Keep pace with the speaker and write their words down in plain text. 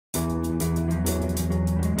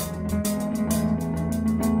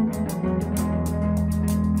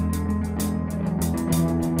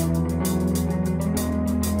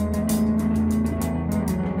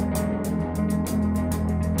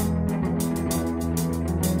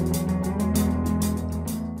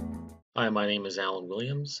Hi, my name is Alan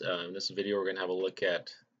Williams. In this video, we're going to have a look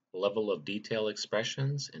at level of detail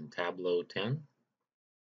expressions in Tableau 10.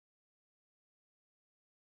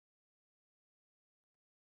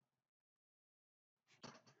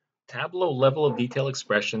 Tableau level of detail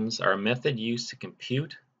expressions are a method used to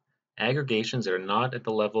compute aggregations that are not at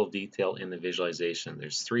the level of detail in the visualization.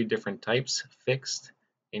 There's three different types: fixed,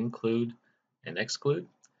 include, and exclude.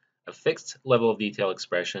 A fixed level of detail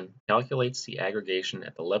expression calculates the aggregation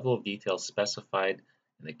at the level of detail specified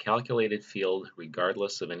in the calculated field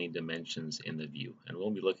regardless of any dimensions in the view. And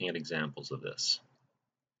we'll be looking at examples of this.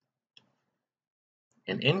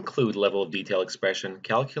 An include level of detail expression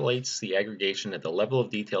calculates the aggregation at the level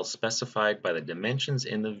of detail specified by the dimensions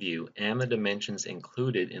in the view and the dimensions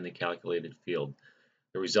included in the calculated field.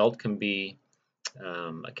 The result can be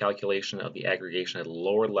a calculation of the aggregation at a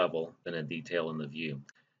lower level than a detail in the view.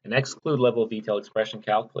 An exclude level of detail expression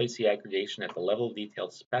calculates the aggregation at the level of detail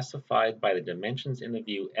specified by the dimensions in the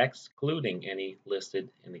view, excluding any listed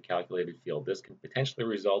in the calculated field. This can potentially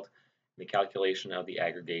result in the calculation of the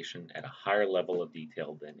aggregation at a higher level of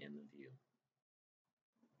detail than in the view.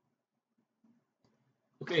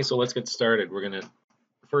 Okay, so let's get started. We're going to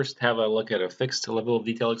first have a look at a fixed level of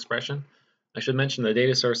detail expression. I should mention the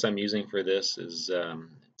data source I'm using for this is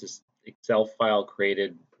just Excel file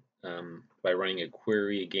created by running a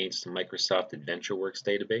query against the Microsoft AdventureWorks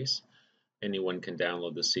database. Anyone can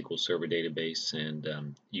download the SQL Server database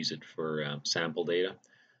and use it for sample data.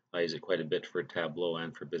 I use it quite a bit for Tableau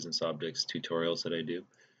and for business objects tutorials that I do.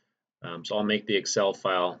 So I'll make the Excel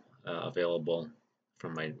file available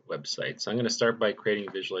from my website. So I'm going to start by creating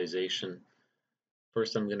a visualization.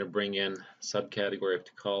 First, I'm going to bring in subcategory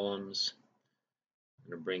of columns.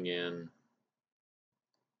 I'm going to bring in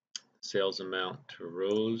sales amount to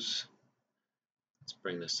rows. Let's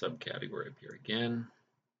bring the subcategory up here again.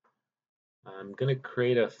 I'm going to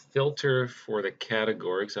create a filter for the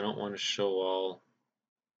category because I don't want to show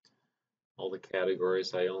all the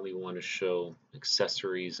categories. I only want to show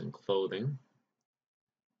accessories and clothing.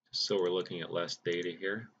 So we're looking at less data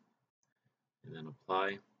here. And then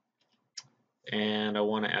apply. And I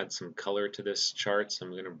want to add some color to this chart, so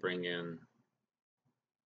I'm going to bring in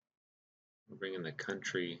the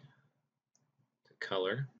country to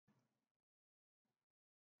color.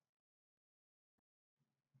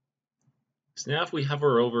 So now if we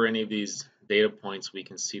hover over any of these data points, we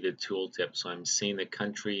can see the tooltip. So I'm seeing the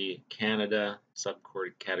country Canada,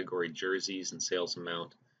 subcategory jerseys, and sales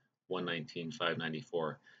amount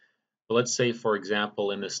 119,594. But let's say, for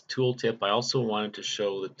example, in this tooltip, I also wanted to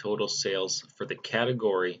show the total sales for the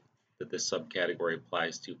category that this subcategory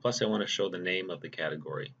applies to. Plus, I want to show the name of the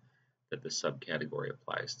category that the subcategory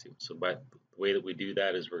applies to. So by the way that we do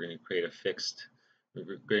that is we're going to create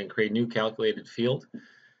a new calculated field,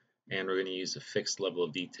 and we're going to use a fixed level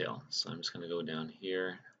of detail. So I'm just going to go down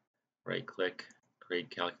here, right click, create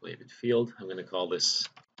calculated field. I'm going to call this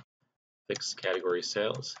fixed category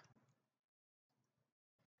sales.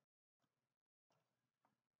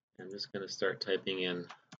 I'm just going to start typing in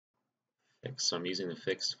fixed. So I'm using the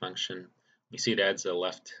fixed function. You see it adds a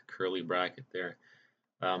left curly bracket there.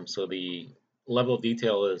 So the level of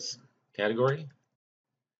detail is category.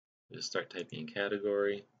 Just start typing in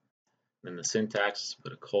category. Then the syntax is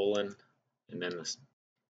put a colon, and then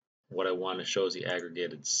what I want to show is the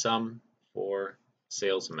aggregated sum for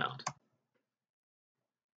sales amount.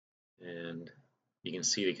 And you can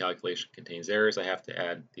see the calculation contains errors. I have to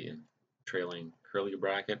add the trailing curly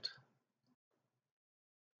bracket.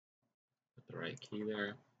 Put the right key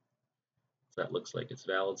there. So that looks like it's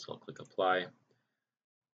valid, so I'll click apply.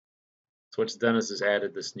 So what's done is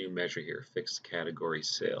added this new measure here, fixed category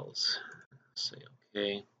sales. Say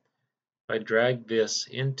OK. If I drag this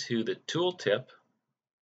into the tooltip,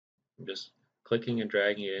 I'm just clicking and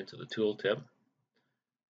dragging it into the tooltip.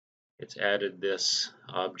 It's added this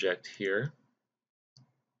object here,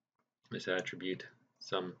 this attribute,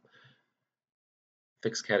 some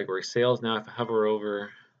fixed category sales. Now if I hover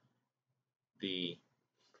over the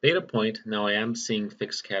data point, now I am seeing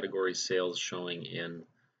fixed category sales showing in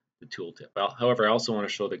the tooltip. However, I also want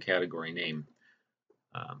to show the category name.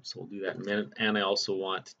 So we'll do that in a minute. And I also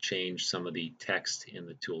want to change some of the text in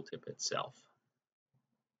the tooltip itself.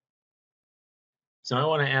 So I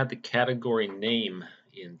want to add the category name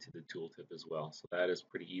into the tooltip as well. So that is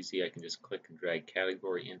pretty easy. I can just click and drag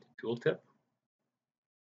category into tooltip.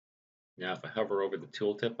 Now if I hover over the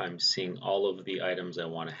tooltip, I'm seeing all of the items I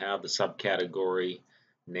want to have, the subcategory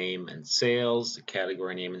name and sales, the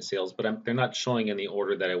category name and sales, but they're not showing in the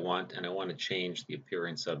order that I want, and I want to change the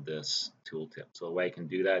appearance of this tooltip. So the way I can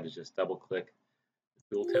do that is just double click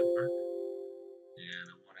the tooltip mark, and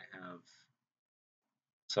I want to have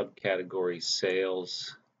subcategory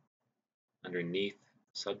sales underneath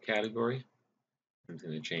subcategory. I'm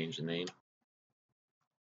going to change the name.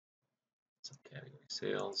 Subcategory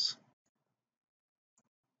sales.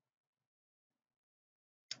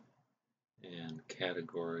 And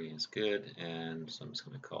category is good, and so I'm just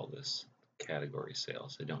going to call this category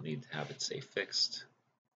sales. I don't need to have it say fixed.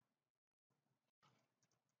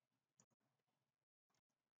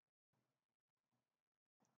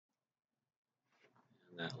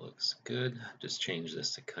 And that looks good. Just change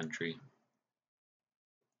this to country.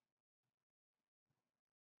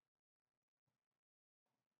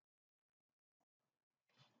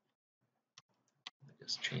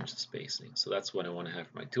 Just change the spacing. So that's what I want to have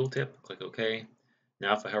for my tooltip. Click OK.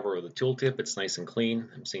 Now if I hover over the tooltip, it's nice and clean.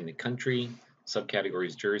 I'm seeing the country,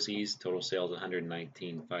 subcategories jerseys, total sales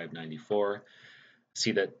 119,594.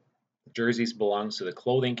 See that jerseys belongs to the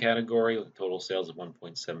clothing category with total sales of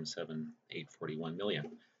 1.77841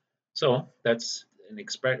 million. So that's an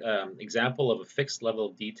example of a fixed level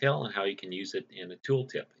of detail and how you can use it in a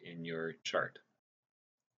tooltip in your chart.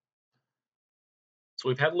 So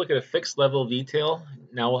we've had a look at a fixed level of detail.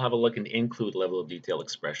 Now we'll have a look at an include level of detail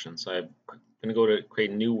expression. So I'm going to go to create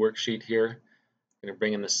a new worksheet here. I'm going to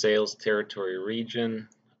bring in the sales territory region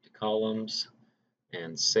to columns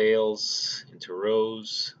and sales into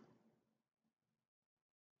rows.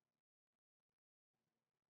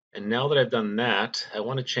 And now that I've done that, I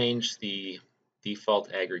want to change the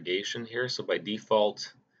default aggregation here. So by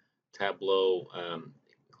default, Tableau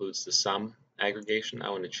includes the sum aggregation. I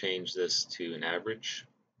want to change this to an average.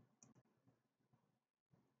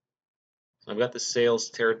 So I've got the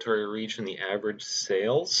sales territory region, the average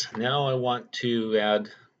sales. Now I want to add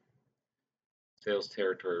sales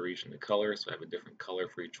territory region to color, so I have a different color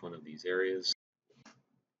for each one of these areas.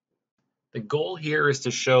 The goal here is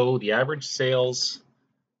to show the average sales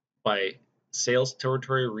by sales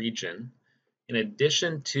territory region, in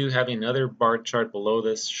addition to having another bar chart below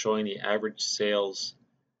this showing the average sales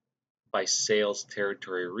by sales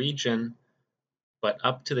territory region, but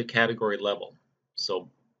up to the category level.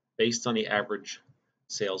 So based on the average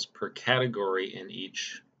sales per category in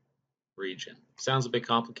each region. Sounds a bit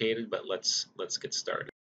complicated, but let's get started.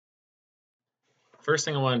 First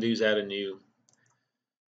thing I want to do is add a new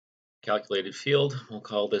calculated field. We'll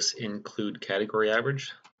call this include category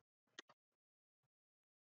average.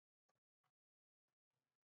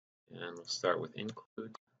 And we'll start with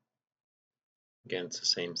include. Again, it's the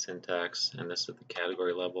same syntax, and this is at the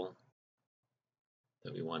category level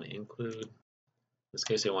that we want to include. In this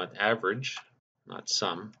case, I want average, not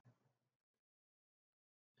sum.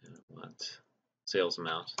 And I want sales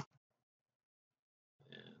amount.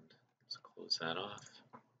 And let's close that off.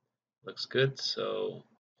 Looks good, so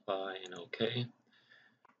apply and OK.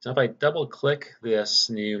 So if I double click this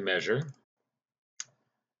new measure,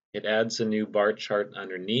 it adds a new bar chart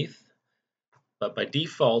underneath, but by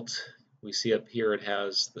default, we see up here it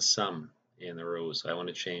has the sum in the rows. So I want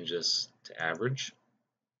to change this to average.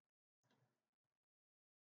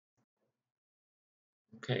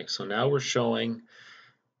 Okay, so now we're showing,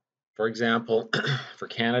 for example, for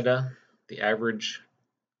Canada, the average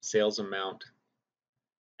sales amount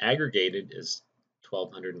aggregated is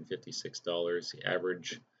 $1,256. The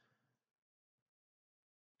average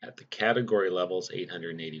at the category level is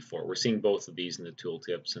 884. We're seeing both of these in the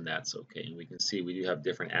tooltips, and that's okay. And we can see we do have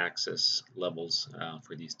different axis levels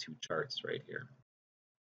for these two charts right here.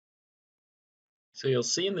 So you'll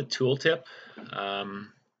see in the tooltip,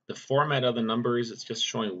 the format of the numbers, it's just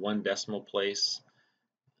showing one decimal place.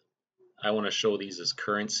 I want to show these as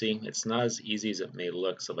currency. It's not as easy as it may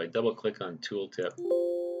look. So if I double click on tooltip,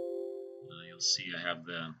 you'll see I have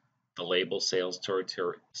the label sales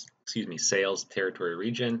territory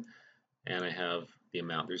region, and I have the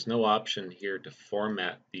amount. There's no option here to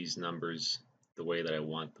format these numbers the way that I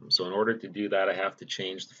want them. So in order to do that, I have to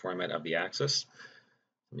change the format of the axis.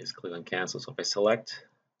 Let me just click on cancel. So if I select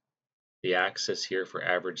the axis here for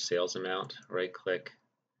average sales amount, right click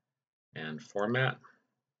and format.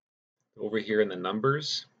 Over here in the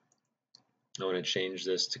numbers, I want to change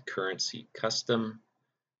this to currency custom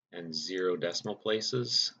and 0 decimal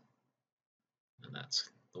places. And that's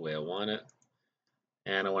the way I want it.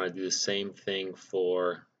 And I want to do the same thing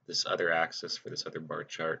for this other axis, for this other bar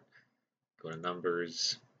chart. Go to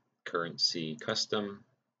numbers, currency custom,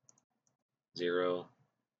 0.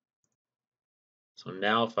 So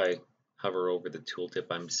now if I hover over the tooltip,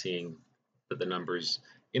 I'm seeing that the numbers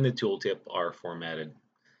in the tooltip are formatted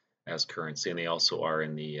as currency, and they also are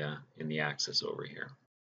in the axis over here.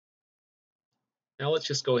 Now let's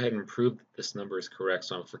just go ahead and prove that this number is correct.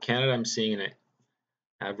 So for Canada, I'm seeing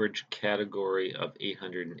Average category of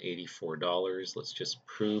 $884. Let's just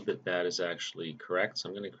prove that that is actually correct. So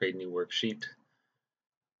I'm going to create a new worksheet.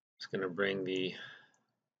 It's going to bring the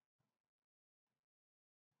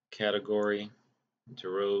category into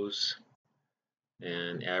rows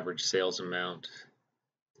and average sales amount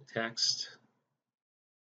to text.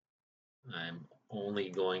 I'm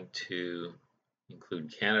only going to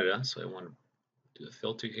include Canada, so I want to do a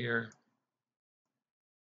filter here.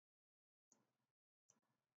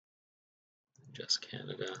 Just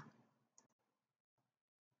Canada.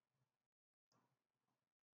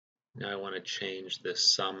 Now I want to change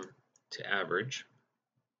this sum to average.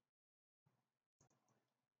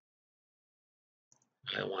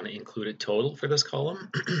 I want to include a total for this column.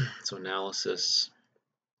 So analysis,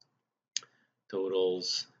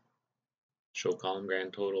 totals, show column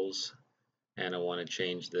grand totals, and I want to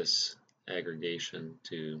change this aggregation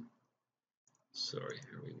to, sorry,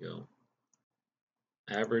 here we go,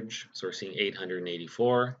 average. So we're seeing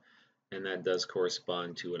 884, and that does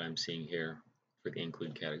correspond to what I'm seeing here for the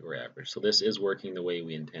include category average. So this is working the way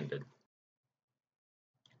we intended.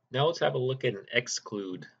 Now let's have a look at an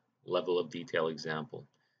exclude level of detail example.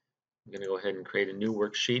 I'm going to go ahead and create a new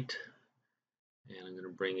worksheet, and I'm going to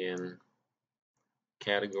bring in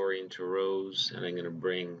category into rows, and I'm going to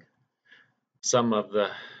bring some of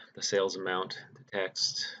the sales amount to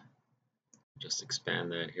text. Just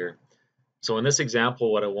expand that here. So in this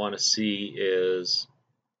example, what I want to see is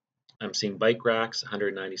I'm seeing bike racks,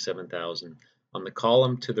 197,000. On the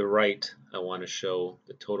column to the right, I want to show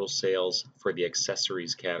the total sales for the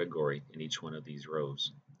accessories category in each one of these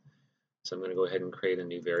rows. So I'm going to go ahead and create a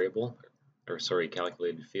new variable, or sorry,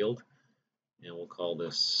 calculated field, and we'll call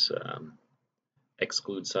this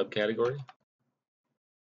exclude subcategory.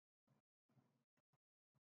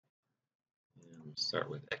 And we'll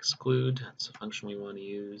start with exclude, that's a function we want to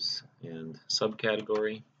use, and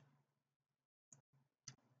subcategory.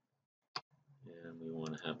 And we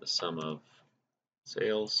want to have the sum of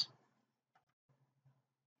sales.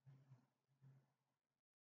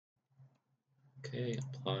 Okay,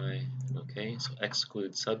 apply, okay, so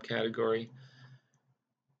exclude subcategory.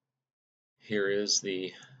 Here is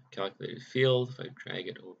the calculated field. If I drag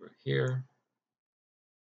it over here,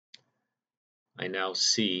 I now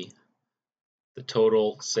see the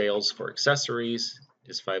total sales for accessories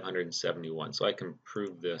is 571. So I can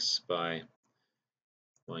prove this by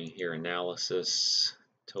going here, analysis,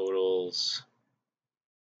 totals,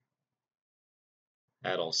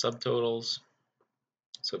 add all subtotals.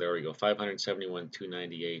 So there we go, 571,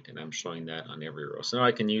 298, and I'm showing that on every row. So now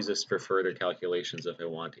I can use this for further calculations if I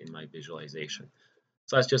want in my visualization.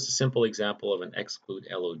 So that's just a simple example of an exclude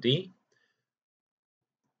LOD.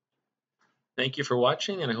 Thank you for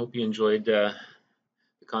watching, and I hope you enjoyed the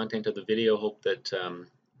content of the video. Hope that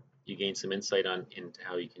you gained some insight into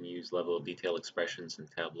how you can use level of detail expressions in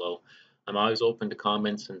Tableau. I'm always open to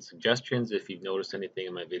comments and suggestions. If you've noticed anything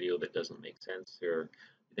in my video that doesn't make sense, or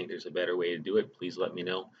you think there's a better way to do it, please let me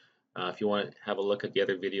know. If you want to have a look at the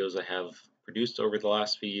other videos I have produced over the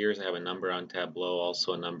last few years, I have a number on Tableau,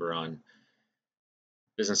 also a number on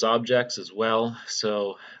business objects as well.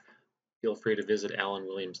 So feel free to visit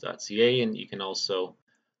alanwilliams.ca, and you can also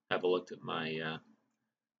have a look at my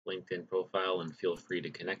LinkedIn profile and feel free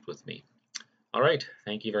to connect with me. All right,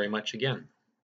 thank you very much again.